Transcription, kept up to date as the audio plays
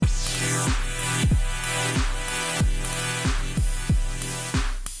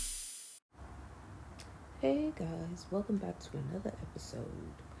Welcome back to another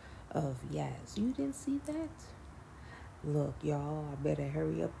episode of Yaz. You didn't see that? Look, y'all, I better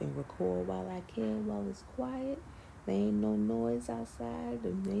hurry up and record while I can, while it's quiet. There ain't no noise outside,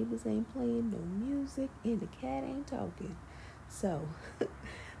 the neighbors ain't playing no music, and the cat ain't talking. So,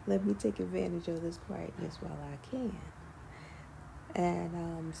 let me take advantage of this quietness while I can.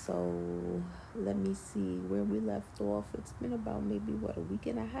 And let me see where we left off. It's been about maybe, a week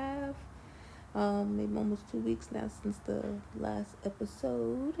and a half? Maybe almost 2 weeks now since the last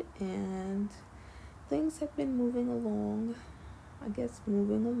episode, and things have been moving along.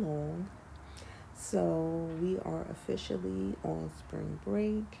 So we are officially on spring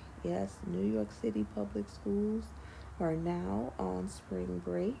break. Yes, New York City public schools are now on spring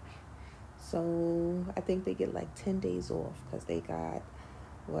break. So I think they get like 10 days off because they got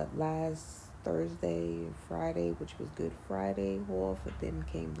last Thursday and Friday, which was Good Friday, off, and then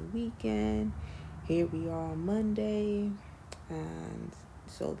came the weekend. Here we are on Monday, and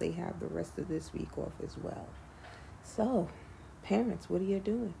so they have the rest of this week off as well. So, parents, what are you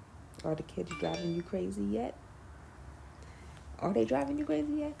doing? Are the kids driving you crazy yet? Are they driving you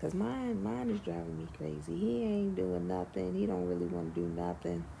crazy yet? Because mine is driving me crazy. He ain't doing nothing. He don't really want to do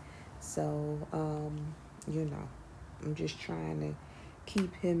nothing. So, I'm just trying to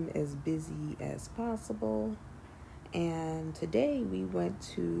keep him as busy as possible. And today we went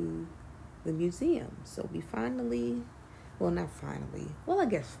to the museum. So we finally, I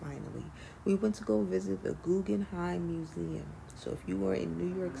guess finally, we went to go visit the Guggenheim Museum. So if you were in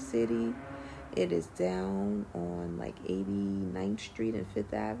New York City, it is down on like 89th Street and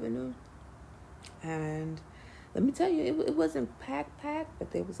 5th Avenue. And let me tell you, it wasn't packed, but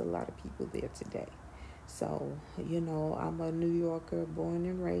there was a lot of people there today. So, I'm a New Yorker, born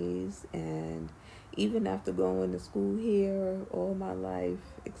and raised, and even after going to school here all my life,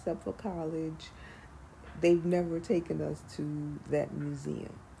 except for college, they've never taken us to that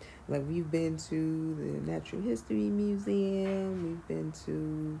museum. Like, we've been to the Natural History Museum, we've been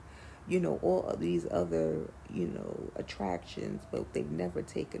to, all of these other, attractions, but they've never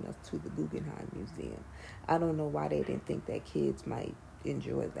taken us to the Guggenheim Museum. I don't know why they didn't think that kids might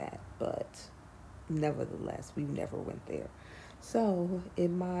enjoy that, but nevertheless, we never went there. So,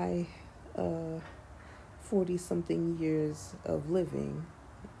 in my 40-something years of living,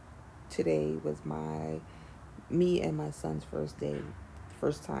 today was me and my son's first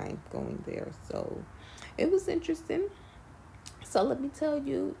time going there. So, it was interesting. So, let me tell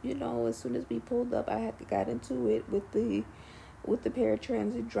you, as soon as we pulled up, I got into it with the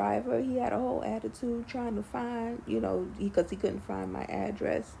paratransit driver. He had a whole attitude trying to find, because he couldn't find my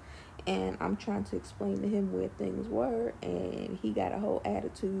address. And I'm trying to explain to him where things were, and he got a whole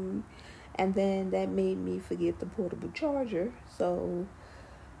attitude. And then that made me forget the portable charger. So,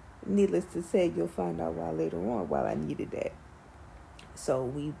 needless to say, you'll find out why later on, while I needed that. So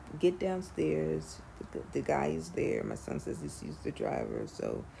we get downstairs. The guy is there. My son says he's the driver.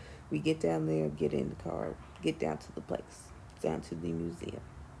 So we get down there, get in the car, get down to the place, down to the museum.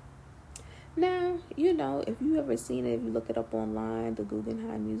 Now, if you ever seen it, if you look it up online, the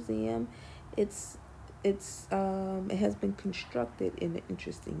Guggenheim Museum, it has been constructed in an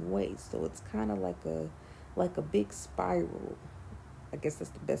interesting way. So it's kind of like a big spiral. I guess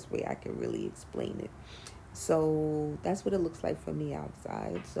that's the best way I can really explain it. So that's what it looks like from the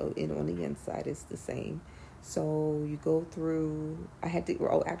outside. So on the inside, it's the same. So you go through.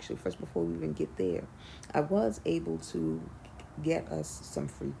 Actually, first, before we even get there, I was able to get us some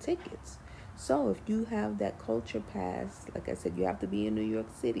free tickets. So if you have that culture pass, like I said, you have to be in New York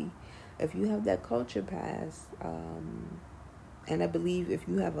City. If you have that culture pass, and I believe if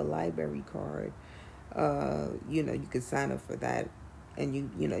you have a library card, you can sign up for that,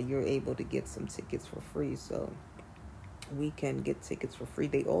 and you're able to get some tickets for free. So we can get tickets for free.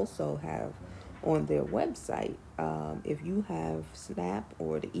 They also have on their website, if you have SNAP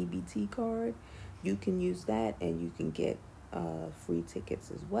or the EBT card, you can use that and you can get free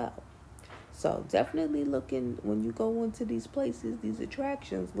tickets as well. So definitely when you go into these places, these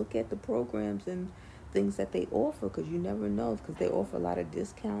attractions, look at the programs and things that they offer, because you never know, because they offer a lot of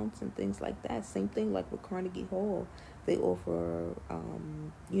discounts and things like that. Same thing like with Carnegie Hall. They offer,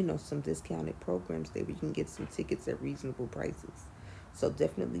 some discounted programs there where you can get some tickets at reasonable prices. So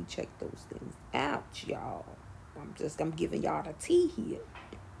definitely check those things out, y'all. I'm giving y'all the tea here.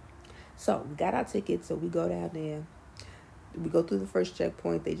 So we got our tickets, so we go down there. We go through the first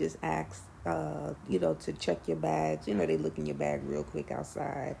checkpoint. They just ask, to check your bags. They look in your bag real quick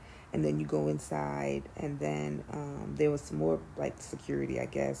outside. And then you go inside. And then there was some more, like, security, I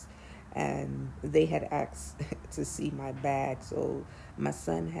guess. and they had asked to see my bag. So my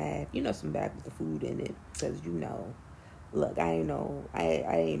son had, some bag with the food in it, because look, I didn't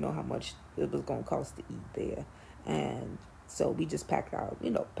know how much it was gonna cost to eat there, and so we just packed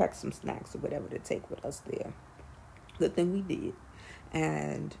some snacks or whatever to take with us there. Good thing we did.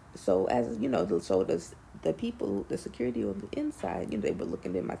 And so, as the people, the security on the inside, they were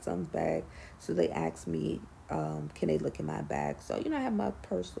looking in my son's bag. So they asked me, can they look in my bag? So, I had my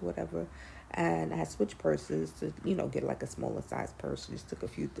purse or whatever. And I had switched purses to, get like a smaller size purse. Just took a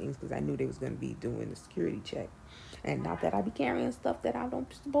few things because I knew they was going to be doing the security check. And not that I be carrying stuff that I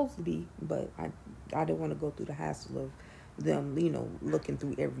don't supposed to be, but I didn't want to go through the hassle of them, looking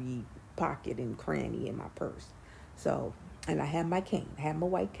through every pocket and cranny in my purse. So, and I had my cane, I had my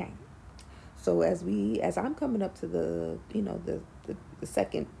white cane. So as I'm coming up to the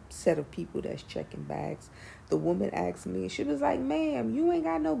second set of people that's checking bags, the woman asked me, she was like, "Ma'am, you ain't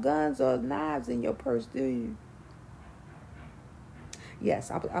got no guns or knives in your purse, do you?"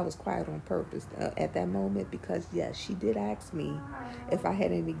 Yes, I was quiet on purpose at that moment, because yes, she did ask me if I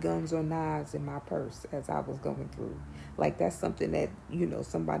had any guns or knives in my purse as I was going through. Like, that's something that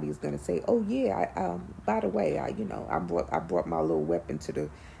somebody is gonna say, "Oh yeah, by the way, I brought my little weapon to the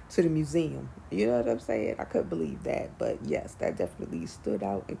museum." You know what I'm saying? I couldn't believe that, but yes, that definitely stood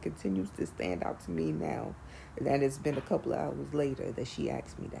out and continues to stand out to me now. That it's been a couple of hours later that she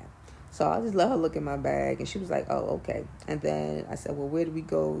asked me that. So I just let her look in my bag, and she was like, "Oh, okay." And then I said, "Well, where do we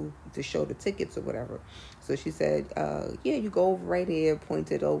go to show the tickets or whatever?" So she said, "Yeah, you go over right here,"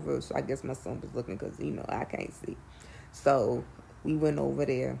 pointed over. So I guess my son was looking, because, I can't see. So we went over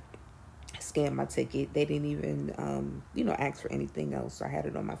there, scanned my ticket. They didn't even, ask for anything else. So I had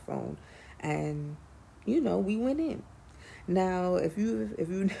it on my phone, and, we went in. Now, if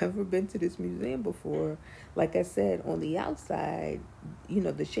you've never been to this museum before, like I said, on the outside,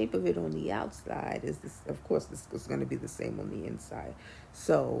 the shape of it on the outside is this. Of course, this is going to be the same on the inside.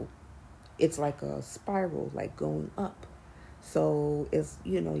 So it's like a spiral, like going up. So it's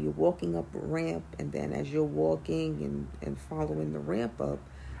you're walking up a ramp, and then as you're walking and following the ramp up,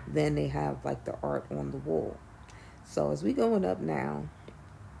 then they have like the art on the wall. So as we going up now,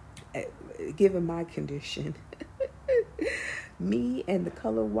 eh, given my condition, me and the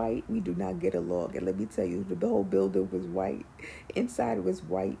color white, we do not get along. And let me tell you, the whole building was white. Inside it was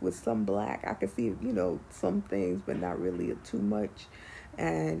white with some black. I could see, some things, but not really too much.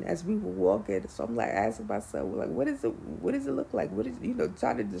 And as we were walking, so I'm like asking myself, like, what is it? What does it look like? What is,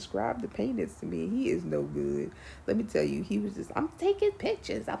 trying to describe the paintings to me? He is no good. Let me tell you, he was just, I'm taking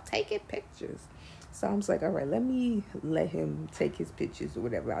pictures. I'm taking pictures. So I was like, all right, let him take his pictures or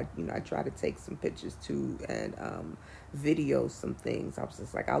whatever. I try to take some pictures too, and video some things. I was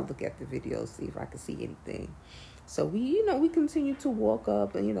just like, I'll look at the video, see if I can see anything. So we continue to walk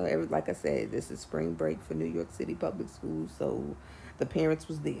up, and like I said, this is spring break for New York City public schools, so the parents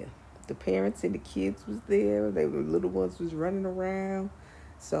was there. The parents and the kids was there. They were little ones was running around.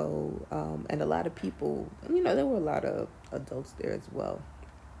 So and a lot of people, there were a lot of adults there as well.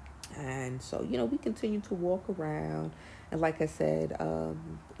 And so, we continue to walk around. And like I said,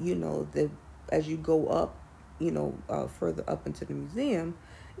 as you go up, further up into the museum,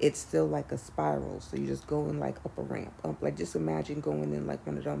 it's still like a spiral. So you're just going like up a ramp. Like, just imagine going in like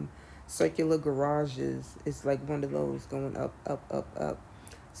one of them circular garages. It's like one of those going up, up, up, up.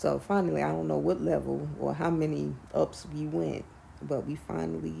 So finally, I don't know what level or how many ups we went, but we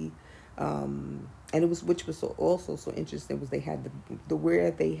finally and it was, which was also so interesting, was they had the where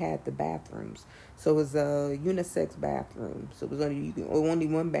they had the bathrooms. So it was a unisex bathroom. So it was only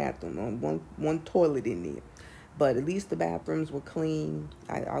one bathroom, one toilet in there. But at least the bathrooms were clean.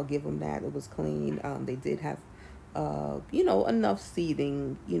 I'll give them that. It was clean. They did have enough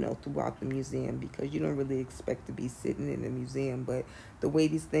seating, throughout the museum, because you don't really expect to be sitting in a museum. But the way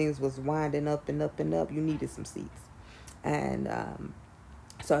these things was winding up and up and up, you needed some seats. And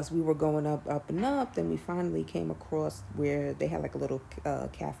so as we were going up, up and up, then we finally came across where they had like a little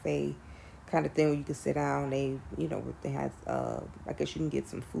cafe kind of thing where you could sit down. They had, I guess you can get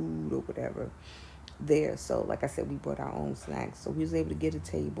some food or whatever there. So like I said, we brought our own snacks. So we was able to get a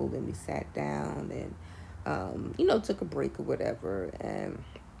table, and we sat down and, took a break or whatever. And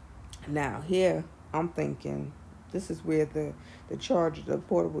now here, I'm thinking, this is where the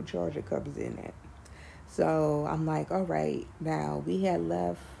portable charger comes in at. So I'm like, all right, now we had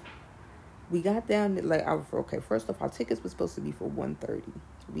left. We got down, okay, first off, our tickets were supposed to be for 1:30.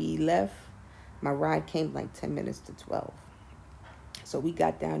 We left, my ride came like 10 minutes to 12. So we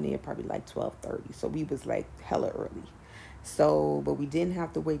got down there probably like 12:30. So we was like hella early. So, but we didn't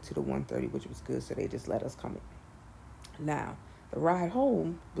have to wait to the 1:30, which was good. So they just let us come in. Now, The ride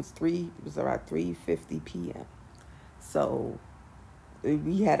home was around 3:50 p.m. So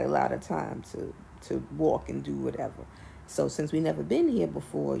we had a lot of time to walk and do whatever. So since we never been here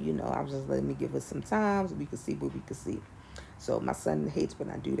before, I was just letting me give us some time so we could see what we could see. So my son hates when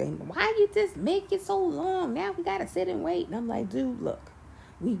I do that. Why you just make it so long? Now we gotta sit and wait. And I'm like, dude, look,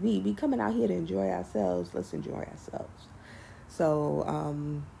 we coming out here to enjoy ourselves. Let's enjoy ourselves.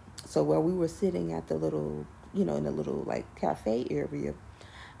 So so while we were sitting at the little, in the little like cafe area,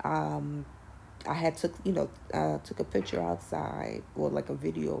 um, I had took a picture outside, or like a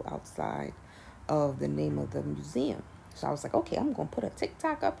video outside of the name of the museum. So I was like, okay, I'm gonna put a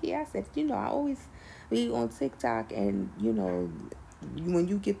TikTok up here. I said, I always be on TikTok, and when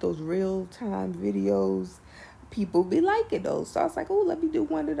you get those real time videos, people be liking those. So I was like, oh, let me do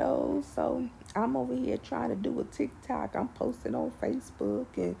one of those. So I'm over here trying to do a TikTok. I'm posting on Facebook,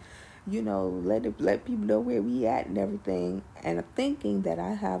 and let people know where we at and everything. And I'm thinking that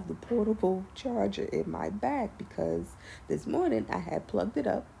I have the portable charger in my bag, because this morning I had plugged it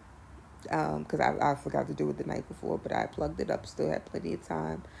up, because I forgot to do it the night before, but I plugged it up, still had plenty of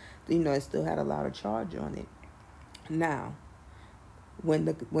time. It still had a lot of charge on it. Now, when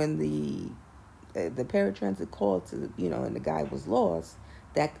the paratransit called to, and the guy was lost,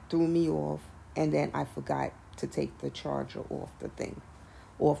 that threw me off, and then I forgot to take the charger off the thing,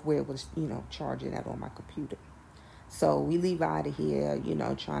 off where it was, charging that on my computer. So we leave out of here,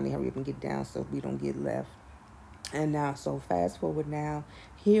 trying to hurry up and get down so we don't get left. And now, so fast forward now,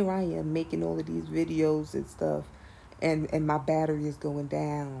 here I am making all of these videos and stuff, and my battery is going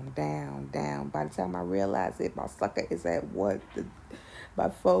down, down, down. By the time I realize it, my sucker is at what? My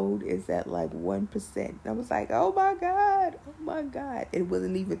phone is at like 1%. I was like, oh my God. It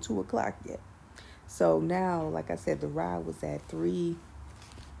wasn't even 2 o'clock yet. So now, like I said, the ride was at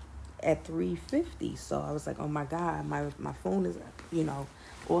 3:50. So I was like, oh my God, my phone is,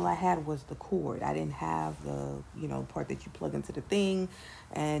 all I had was the cord. I didn't have the, part that you plug into the thing,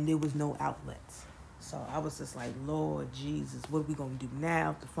 and there was no outlets. So I was just like, Lord Jesus, what are we going to do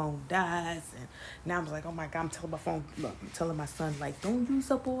now if the phone dies? And now I'm like, oh my God, I'm telling my son, like, don't use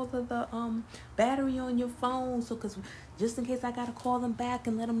up all of the battery on your phone. So, because just in case I got to call them back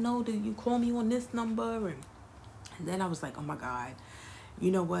and let them know that you call me on this number. And then I was like, oh my God, you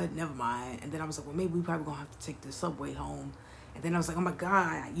know what? Never mind. And then I was like, well, maybe we probably going to have to take the subway home. And then I was like, oh my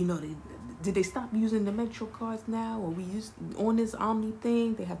God, did they stop using the Metro cards now? Or we used on this Omni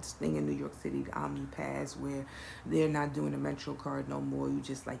thing? They have this thing in New York City, the Omni Pass, where they're not doing the Metro card no more. You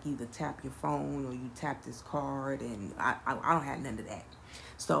just like either tap your phone or you tap this card, and I don't have none of that.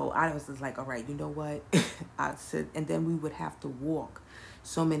 So I was just like, all right, you know what? I said, and then we would have to walk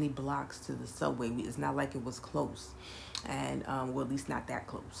so many blocks to the subway. It's not like it was close, and well, at least not that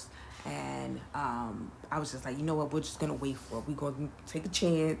close. And I was just like, you know what, we're just going to wait for it. We're going to take a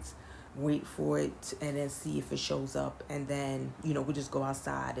chance, wait for it, and then see if it shows up. And then, we'll just go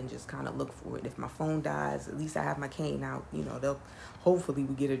outside and just kind of look for it. If my phone dies, at least I have my cane out. Hopefully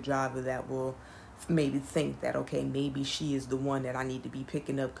we get a driver that will maybe think that, okay, maybe she is the one that I need to be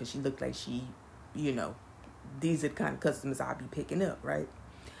picking up, because she looked like she, these are the kind of customers I'll be picking up, right?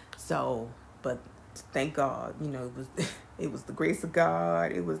 So, but thank God, it was the grace of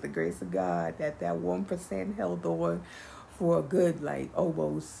God. It was the grace of God that 1% held on for a good,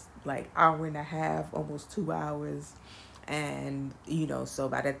 almost hour and a half, almost 2 hours. And, so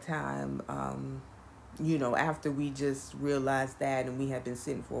by that time, after we just realized that, and we had been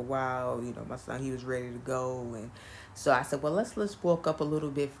sitting for a while, my son, he was ready to go. And so I said, well, let's walk up a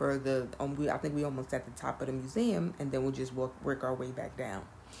little bit further. I think we almost at the top of the museum, and then we'll just work our way back down.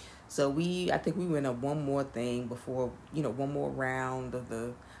 So I think we went up one more thing before, one more round of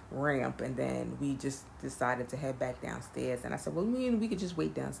the ramp, and then we just decided to head back downstairs. And I said, well, we could just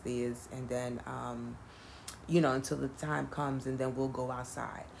wait downstairs, and then, until the time comes, and then we'll go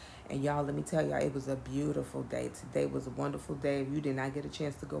outside. And y'all, let me tell y'all, it was a beautiful day. Today was a wonderful day. If you did not get a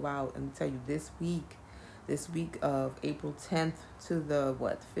chance to go out, let me tell you, this week of April 10th to the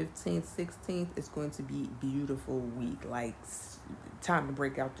 15th, 16th, is going to be a beautiful week. Like, time to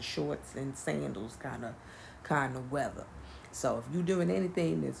break out the shorts and sandals kind of weather. So if you're doing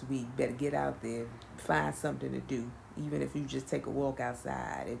anything this week, better get out there, find something to do. Even if you just take a walk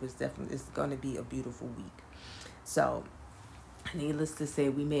outside, it's going to be a beautiful week. So, needless to say,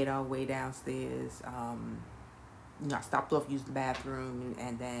 we made our way downstairs. I stopped off, used the bathroom,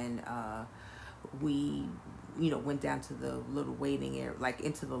 and then we went down to the little waiting area, like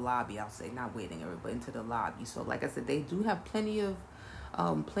into the lobby, I'll say, not waiting area, but into the lobby. So like I said, they do have plenty of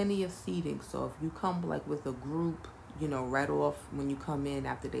seating. So if you come with a group, right off when you come in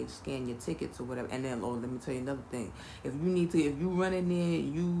after they scan your tickets or whatever. And then, let me tell you another thing. If you run in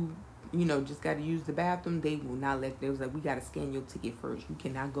there, just got to use the bathroom, they will not let, they was like, we got to scan your ticket first. You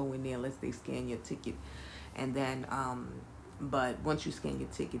cannot go in there unless they scan your ticket. And then, but once you scan your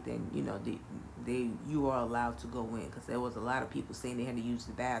ticket, then, you are allowed to go in, because there was a lot of people saying they had to use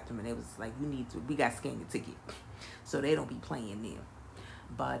the bathroom, and it was like, we got to scan your ticket. So they don't be playing there.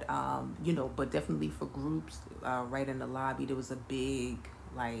 But, but definitely for groups, right in the lobby, there was a big,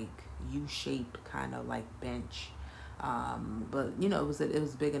 like, U-shaped kind of like bench. But it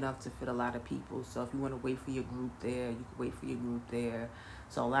was big enough to fit a lot of people. So if you want to wait for your group there, you could wait for your group there.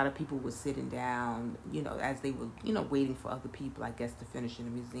 So a lot of people were sitting down, as they were, waiting for other people, I guess, to finish in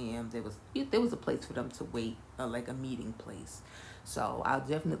the museum. There was a place for them to wait, like a meeting place. So I'll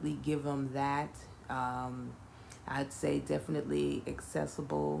definitely give them that. I'd say definitely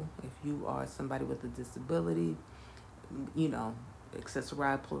accessible if you are somebody with a disability.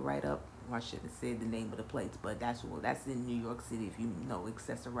 Access-a-Ride, pull right up. Well, I shouldn't have said the name of the place, but that's in New York City. If you know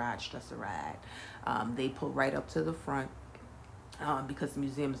Access-a-Ride, Stress-a-Ride, they pull right up to the front. Because the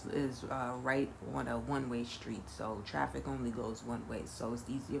museum is right on a one-way street, so traffic only goes one way, so it's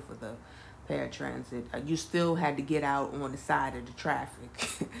easier for the paratransit. You still had to get out on the side of the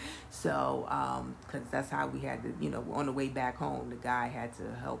traffic. So because that's how we had to, on the way back home, the guy had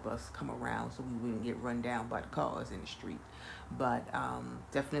to help us come around so we wouldn't get run down by the cars in the street. But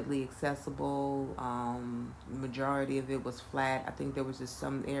definitely accessible. Majority of it was flat. I think there was just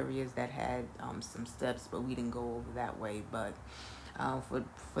some areas that had some steps, but we didn't go over that way. But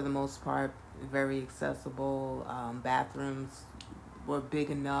for the most part, very accessible. Bathrooms were big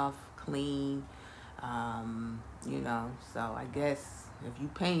enough, clean. So I guess if you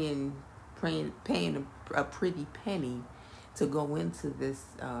paying a pretty penny to go into this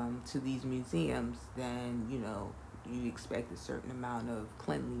to these museums, then you expect a certain amount of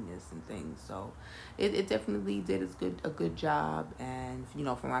cleanliness and things. So it definitely did a good job. And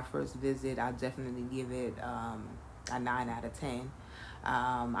for my first visit, I'll definitely give it a 9 out of 10.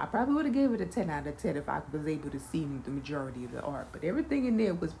 I probably would have gave it a 10 out of 10 if I was able to see the majority of the art, but everything in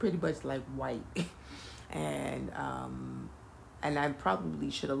there was pretty much like white. And I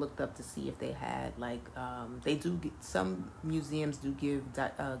probably should have looked up to see if they had they do some museums do give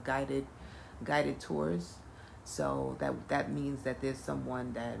guided tours. So that means that there's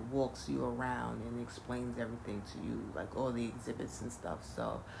someone that walks you around and explains everything to you, like all the exhibits and stuff.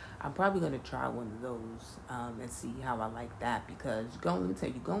 So I'm probably going to try one of those and see how I like that, because let me tell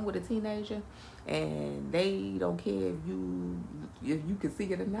you, going with a teenager and they don't care if you can see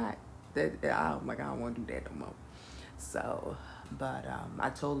it or not. I'm like, I don't want to do that no more. So, but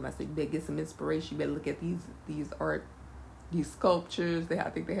I told him, I said, you better get some inspiration. You better look at these sculptures. I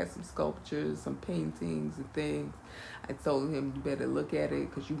think they had some sculptures, some paintings and things. I told him, you better look at it,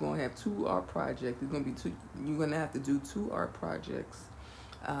 because you're going to have 2 art projects. You're going to have to do 2 art projects,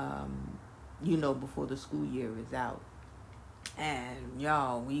 before the school year is out. And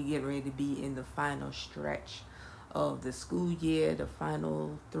y'all, we get ready to be in the final stretch of the school year, the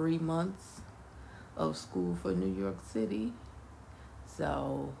final 3 months of school for New York City.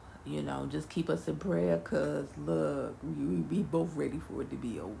 So, just keep us in prayer, because, look, we both ready for it to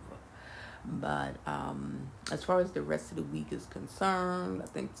be over. But as far as the rest of the week is concerned, I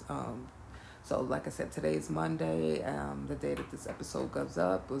think, so like I said, today's Monday. The day that this episode goes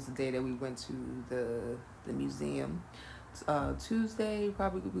up was the day that we went to the museum. Tuesday,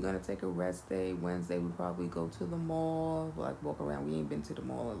 probably we're going to take a rest day. Wednesday, we probably go to the mall, walk around. We ain't been to the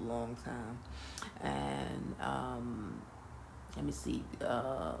mall in a long time. And let me see,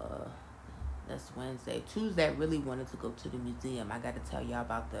 that's Wednesday. Tuesday, I really wanted to go to the museum. I got to tell y'all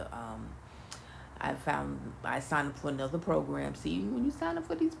about I signed up for another program. See, when you sign up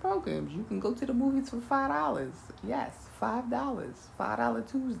for these programs, you can go to the movies for $5. Yes,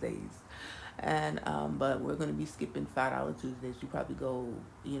 $5 Tuesdays. And but we're going to be skipping $5 Tuesdays. You probably go,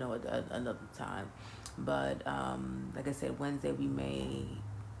 at another time. But like I said, Wednesday we may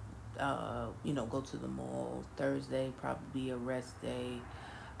go to the mall. Thursday, probably a rest day.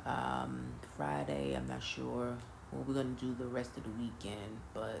 Friday, I'm not sure what we're going to do the rest of the weekend,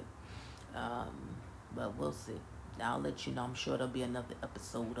 but we'll see. I'll let you know. I'm sure there'll be another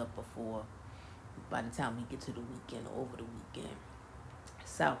episode up by the time we get to the weekend, over the weekend.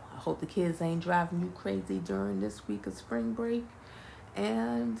 So I hope the kids ain't driving you crazy during this week of spring break.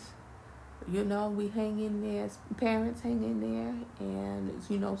 And we hang in there, parents hang in there, and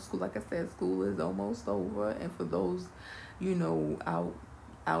school, like I said, school is almost over. And for those,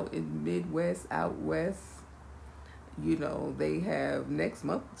 out in Midwest, out west, they have next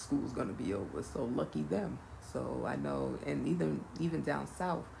month school's gonna be over. So lucky them. So I know, and even down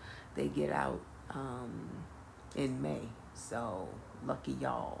south, they get out in May. So lucky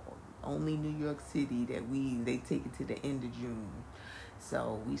y'all. Only New York City that they take it to the end of June.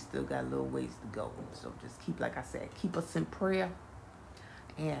 So we still got a little ways to go. So just like I said, keep us in prayer.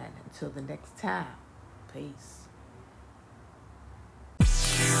 And until the next time, peace.